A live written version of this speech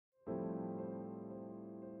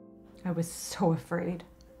I was so afraid.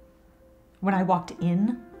 When I walked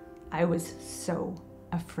in, I was so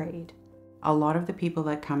afraid. A lot of the people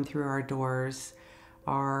that come through our doors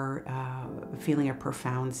are feeling a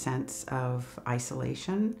profound sense of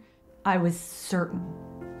isolation. I was certain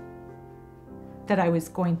that I was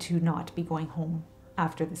going to not be going home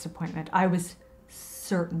after this appointment. I was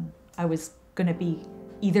certain I was going to be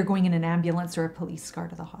either going in an ambulance or a police car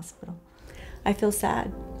to the hospital. I feel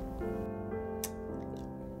sad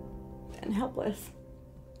and helpless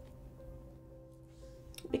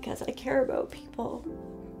because I care about people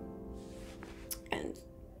and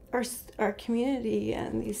our community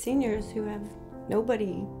and these seniors who have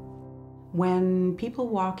nobody. When people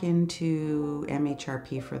walk into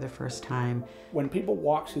MHRP for the first time, when people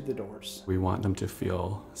walk through the doors, we want them to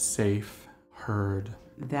feel safe, heard,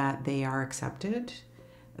 that they are accepted,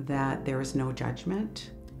 that there is no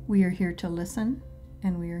judgment. We are here to listen,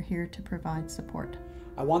 and we are here to provide support.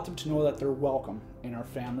 I want them to know that they're welcome in our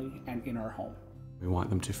family and in our home. We want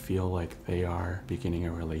them to feel like they are beginning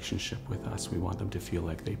a relationship with us. We want them to feel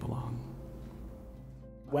like they belong.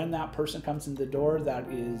 When that person comes in the door that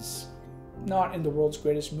is not in the world's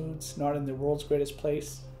greatest moods, not in the world's greatest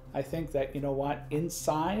place, I think that, you know what,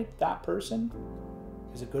 inside that person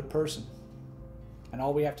is a good person. And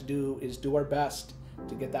all we have to do is do our best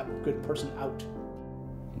to get that good person out.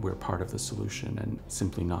 We're part of the solution and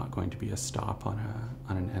simply not going to be a stop on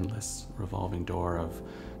an endless revolving door of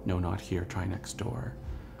no, not here, try next door.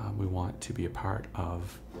 We want to be a part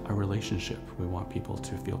of a relationship. We want people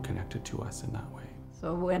to feel connected to us in that way.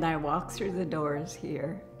 So when I walk through the doors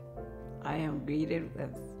here, I am greeted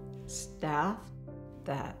with staff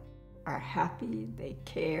that are happy, they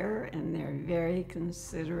care, and they're very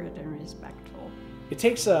considerate and respectful. It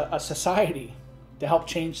takes a society to help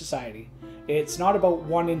change society. It's not about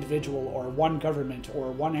one individual or one government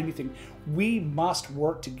or one anything. We must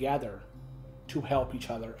work together to help each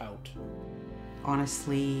other out.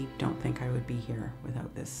 Honestly, don't think I would be here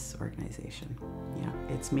without this organization. Yeah,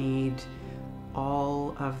 it's made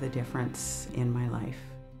all of the difference in my life.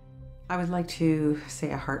 I would like to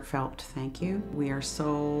say a heartfelt thank you. We are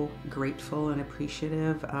so grateful and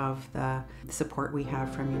appreciative of the support we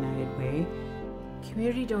have from United Way.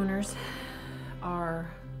 Community donors are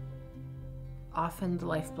often the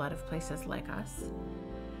lifeblood of places like us.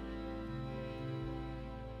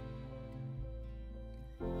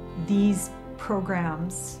 These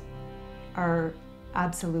programs are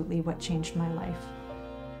absolutely what changed my life.